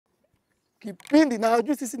Kipindi na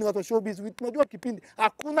wajui sisi ni watu wa showbiz. Tunajua kipindi.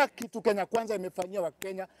 Hakuna kitu Kenya Kwanza imefanyia wa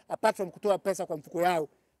Kenya apart from kutoa pesa kwa mfuko yao.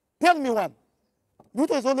 Tell me one.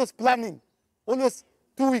 Ruto is always planning. Always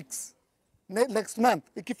 2 weeks. Next month.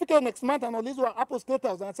 Ikifika next month anaulizwa hapo State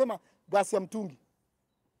House anasema gasi ya mtungi.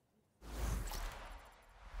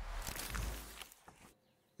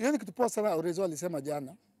 Hiyo ni kitu poa sana Orezo alisema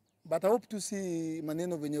jana. But I hope to see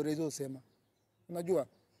maneno venye Orezo usema. Unajua?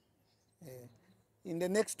 In the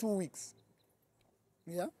next 2 weeks,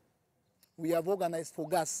 yeah, we have organized for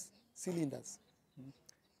gas cylinders.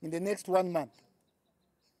 In the next 1 month,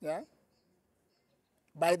 yeah,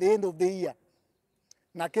 by the end of the year,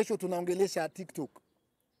 na kesho tunaongelesha TikTok,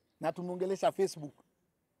 na tunaongelesha Facebook.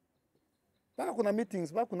 Baka kuna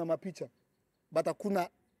meetings, baka kuna mapicha, but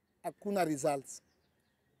hakuna results.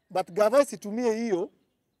 But gava situmie hiyo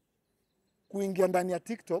kuingia ndani ya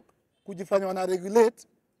TikTok, kujifanya wana regulate,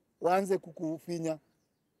 waanze kukufinya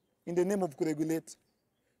in the name of kuregulate.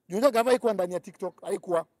 Junja gava iko ndani ya TikTok,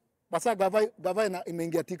 haikuwa. Basa gava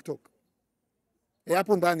imeingia TikTok.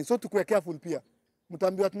 Hapo ndani. So tukue careful pia.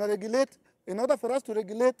 Mtaambiwa tuna regulate. In order for us to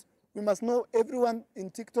regulate, we must know everyone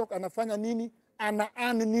in TikTok anafanya nini, ana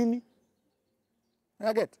earn nini.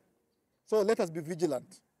 I get. So let us be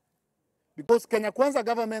vigilant. Because Kenya Kwanza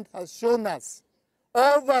government has shown us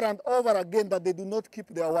over and over again that they do not keep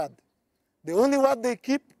their word. The only word they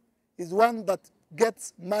keep is one that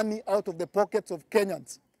gets money out of the pockets of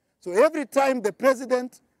Kenyans. So every time the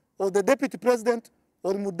president or the deputy president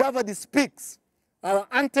or Mudavadi speaks, our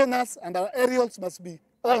antennas and our aerials must be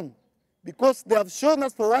on. Because they have shown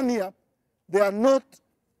us for 1 year, they are not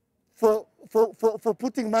for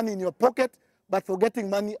putting money in your pocket, but for getting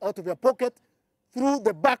money out of your pocket through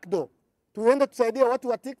the back door. Tuende tusaidia watu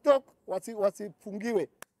wa TikTok, wasifungiwe.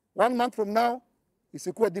 1 month from now,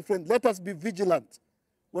 isikuwe different. Let us be vigilant.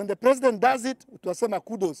 When the president does it, tutasema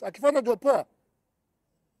kudos. Akifanya job poa,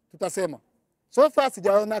 tutasema. So far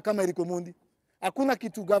sijaona kama Erickomondi. Hakuna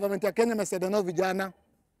kitu government ya Kenya imesaidia nao vijana.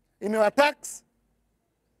 Imewatax,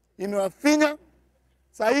 imewafinya.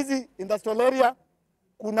 Saa hizi industrial area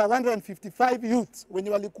kuna 155 youths wenye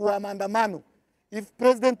walikuwa maandamano. If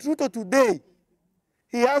President Ruto today,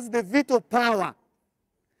 he has the veto power.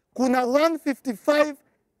 Kuna 155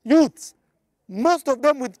 youths, most of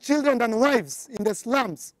them with children and wives in the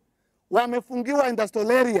slums, wamefungiwa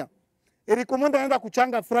industrial area. Erickomondi anaenda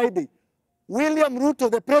kuchanga Friday. William Ruto,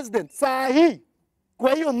 the president, saa hii,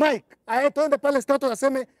 kwa hiyo mic, ayetoende pale stato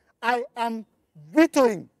aseme, I am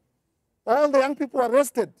vetoing all the young people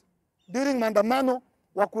arrested during maandamano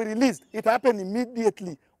wako released. It happened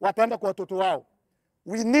immediately. Wataenda kwa watoto wao.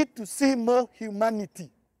 We need to see more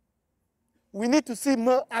humanity. We need to see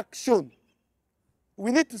more action.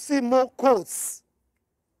 We need to see more cause.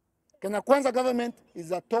 Kenya Kwanza government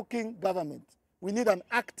is a talking government. We need an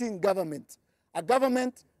acting government. A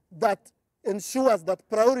government that ensures that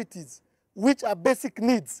priorities, which are basic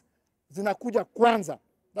needs, zinakuja kwanza.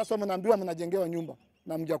 That's why mnaambiwa mnajengewa nyumba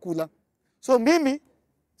na mjakula. So mimi,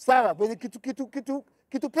 sawa, venye kitu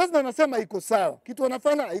president anasema iko sawa. Kitu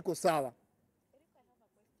wanafanya haiko sawa.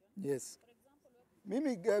 Yes.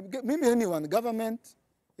 Mimi anyone, government,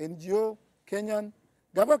 NGO, Kenyan,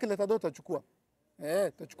 gava kileta do tachukua.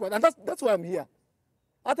 Tachukua. And that's why I'm here.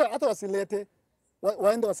 Hata wasilete,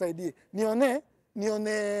 waende wasaidie.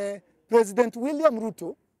 Nione President William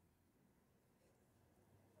Ruto.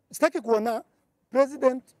 Sitaki kuona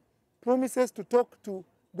President promises to talk to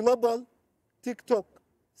global TikTok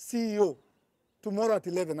CEO tomorrow at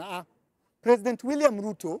 11. President William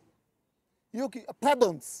Ruto,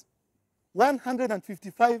 pardons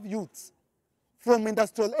 155 youths from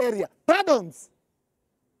industrial area. Pardons.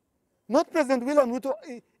 Not President William Ruto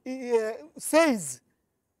says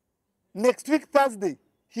next week Thursday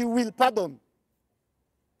he will pardon.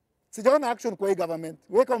 Sijaona action kwa hii government.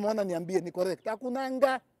 Wewe kama unaona niambie ni correct.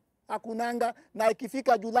 Hakunanga na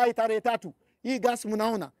ikifika Julai tarehe 3 hii gas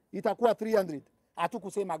mnaona itakuwa 300.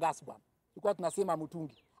 Hatukusema gas bwana. Tulikuwa tunasema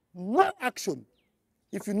mtungi. No action.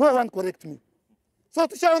 If you know one, correct me. So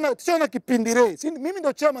tushaona kipindire. Mimi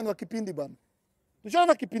ndo chairman wa kipindi bwana.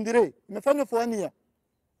 Tushaona kipindire. Imefanywa for 1 year.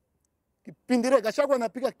 Kipindire Gachagua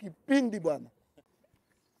anapiga kipindi bwana.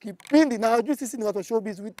 Kipindi na wajui sisi ni watu wa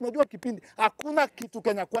showbiz. Tunajua kipindi. Hakuna kitu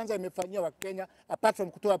Kenya Kwanza imefanyia wa Kenya apart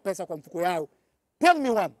from kutoa pesa kwa mfuko yao. Tell me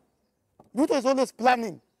one. Ruto is always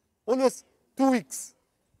planning. Always 2 weeks.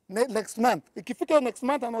 Next month. Ikifika next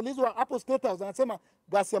month anaulizwa hapo State House anasema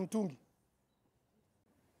gasi ya mtungi.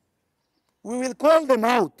 We will call them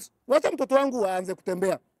out. Wacha mtoto wangu aanze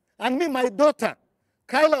kutembea. And me, my daughter,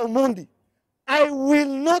 Kyla Omondi, I will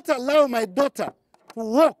not allow my daughter to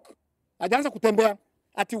walk. Ajaanza kutembea.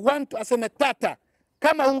 Ati want aseme tata.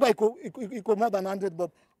 Kama unga iko more than 100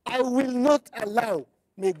 bob, I will not allow.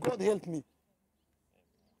 May God help me.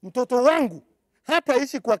 Mtoto wangu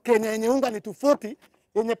hataishi kwa Kenya yenye unga ni 240,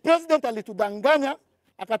 yenye president alitudanganya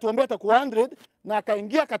akatuambia atakuwa 100 na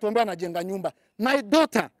akaingia akatuambia anajenga nyumba. My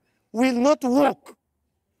daughter will not walk.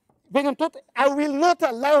 Venye mtoto, I will not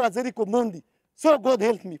allow as Erickomondi. So God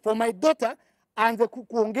help me. For my daughter aanze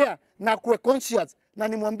kuongea na kuwe conscious na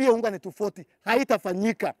nimwambie unga ni 240,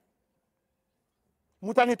 haitafanyika.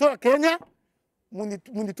 Mutanitoa Kenya,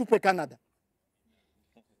 munitupe Canada.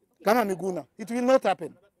 Kama Miguna. It will not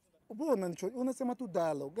happen. Bro, unasema tu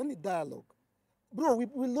dialogue. Gani dialogue? Bro,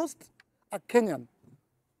 we lost a Kenyan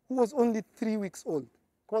who was only 3 weeks old,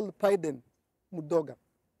 called Paiden Mudoga.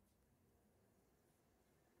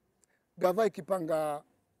 Gava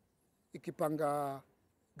ikipanga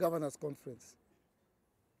governors conference.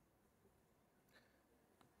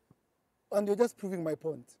 And you're just proving my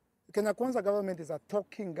point. Kenya Kwanza government is a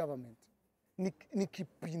talking government. Ni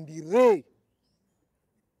kipindire.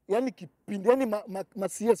 Yani kipindi, yani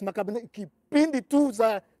CS makabine, kipindi tu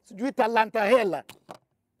za sijui talanta hela.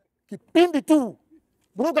 Kipindi tu.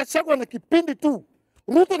 Bruga Chagwa na kipindi tu.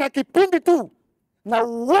 Ruto na kipindi tu. Na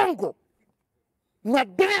uongo. Na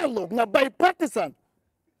dialogue, na bipartisan.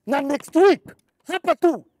 Na next week. Hapa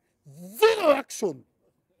tu. Zero action.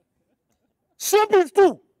 Showbiz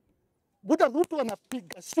tu. Buda Ruto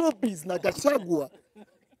anapiga showbiz na Gachagua.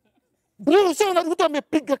 Bro, sio na Ruto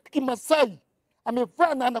amepiga Kimasai.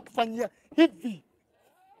 Amevaa na anakufanyia hivi.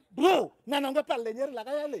 Bro, na anaongea pale lenyeri la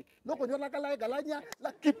kayale. Loko ndio nakala galanya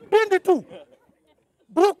la kipindi tu.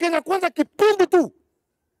 Bro, Kenya Kwanza kipindi tu.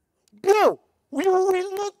 Bro, we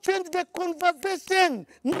will not change the conversation.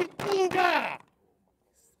 Ni kinga.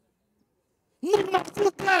 Ni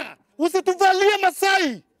mafuta. Usituvalie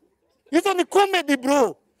Masai. Hizo ni comedy,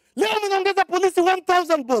 bro. Leo mnaongeza polisi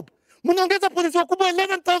 1,000 bob. Mnaongeza polisi wakubwa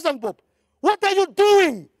 11,000 bob. What are you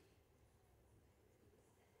doing?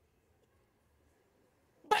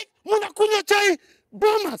 Munakunywa chai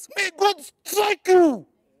bombers. May God strike you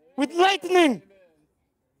with lightning.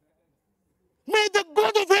 May the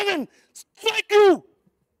God of heaven strike you.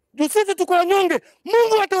 Sisi tuko wanyonge.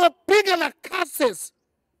 Mungu atawapiga na curses.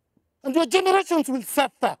 And your generations will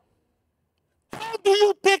suffer. How do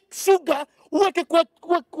you take sugar uweke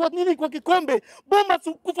kwa nini kwa kikombe bomba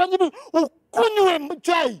kufanya ukunywe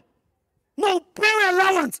chai na upewe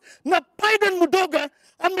allowance na Paiden Mudoga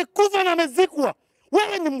amekufa na amezikwa?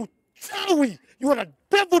 Wewe ni mchawi. You are a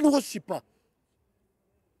devil worshipper.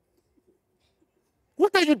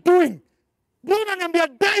 What are you doing? Mbona niambia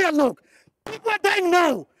dialogue? People are dying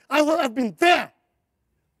now. I've been there.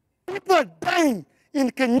 People are dying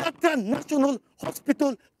in Kenyatta National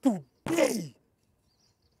Hospital today.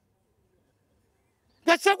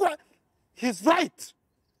 Gachagua, he's right.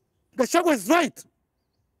 Gachagua is right.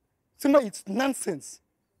 Sema, it's nonsense.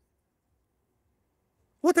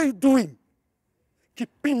 What are you doing?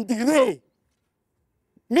 Kipindi re.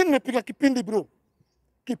 Mimi nimepiga kipindi, bro.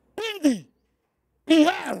 Kipindi.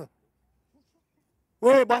 PR.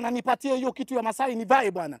 Wewe bwana nipatie hiyo kitu ya Masai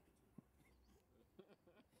nivae bwana.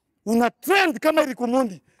 Una trend kama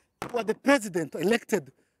Erickomondi for the president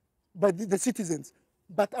elected by the citizens.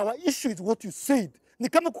 But our issue is what you said. Ni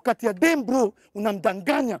kama kukatia dem, bro,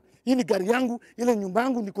 unamdanganya. Hii ni gari yangu, ile nyumba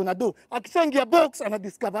yangu niko na do. Akishaingia box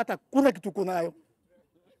anadiscover hata kuna kitu uko nayo.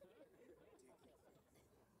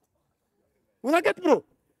 Una get, bro?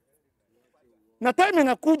 Na time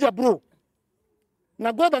inakuja, bro.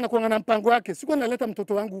 Na God anakuanga na mpango wake. Siko naleta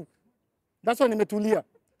mtoto wangu. That's why nimetulia.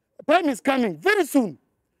 Time is coming very soon.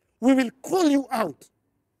 We will call you out.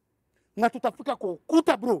 Na tutafika kwa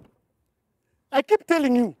ukuta, bro. I keep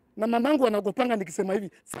telling you, na mamangu anagopanga nikisema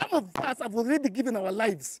hivi, some of us have already given our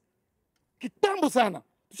lives. Kitambo sana.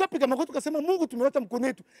 Tushapiga magoti tukasema Mungu tumeweka mkono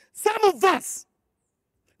wetu. Some of us,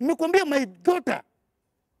 nimekuambia my daughter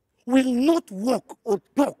will not walk or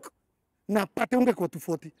talk na pate unge kwa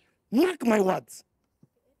 240. Mark my words.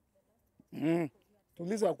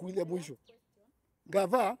 Tuliza wa kuilia mwisho.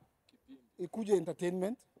 Gava ikuje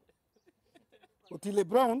entertainment. Otile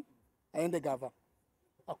Brown aende Gava.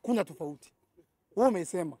 Hakuna tofauti. Wewe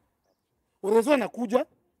umesema. Urezo anakuja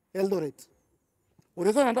Eldoret.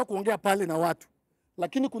 Urezo anaenda kuongea pale na watu.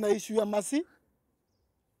 Lakini kuna issue ya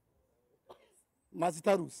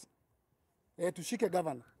Tarus. Tushike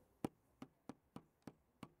governor.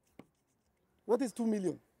 What is 2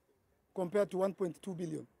 million compared to 1.2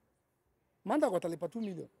 billion? Manda kwa talipa 2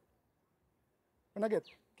 million.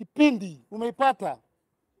 Unaget? Kipindi umeipata.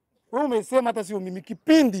 Wewe umesema hata sio mimi,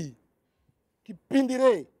 kipindi. Kipindi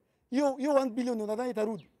re. Hiyo 1 billion unadhani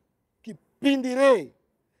itarudi? Kipindi re.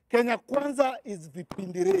 Kenya Kwanza is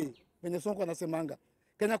vipindi re. Venye Sonko anasemanga.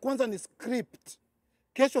 Kenya Kwanza ni script.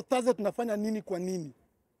 Kesho Thursday tunafanya nini kwa nini?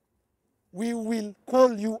 We will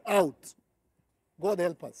call you out. God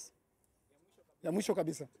help us. Ya mwisho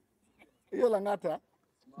kabisa. Hiyo Lang'ata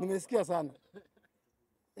nimesikia sana.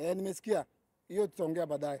 Nimesikia. Hiyo tutaongea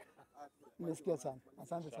baadaye. Nimesikia sana.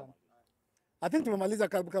 Asante sana. I think tumemaliza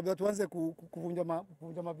kabla tuanze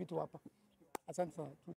kuvunja mavitu hapa. Asante sana.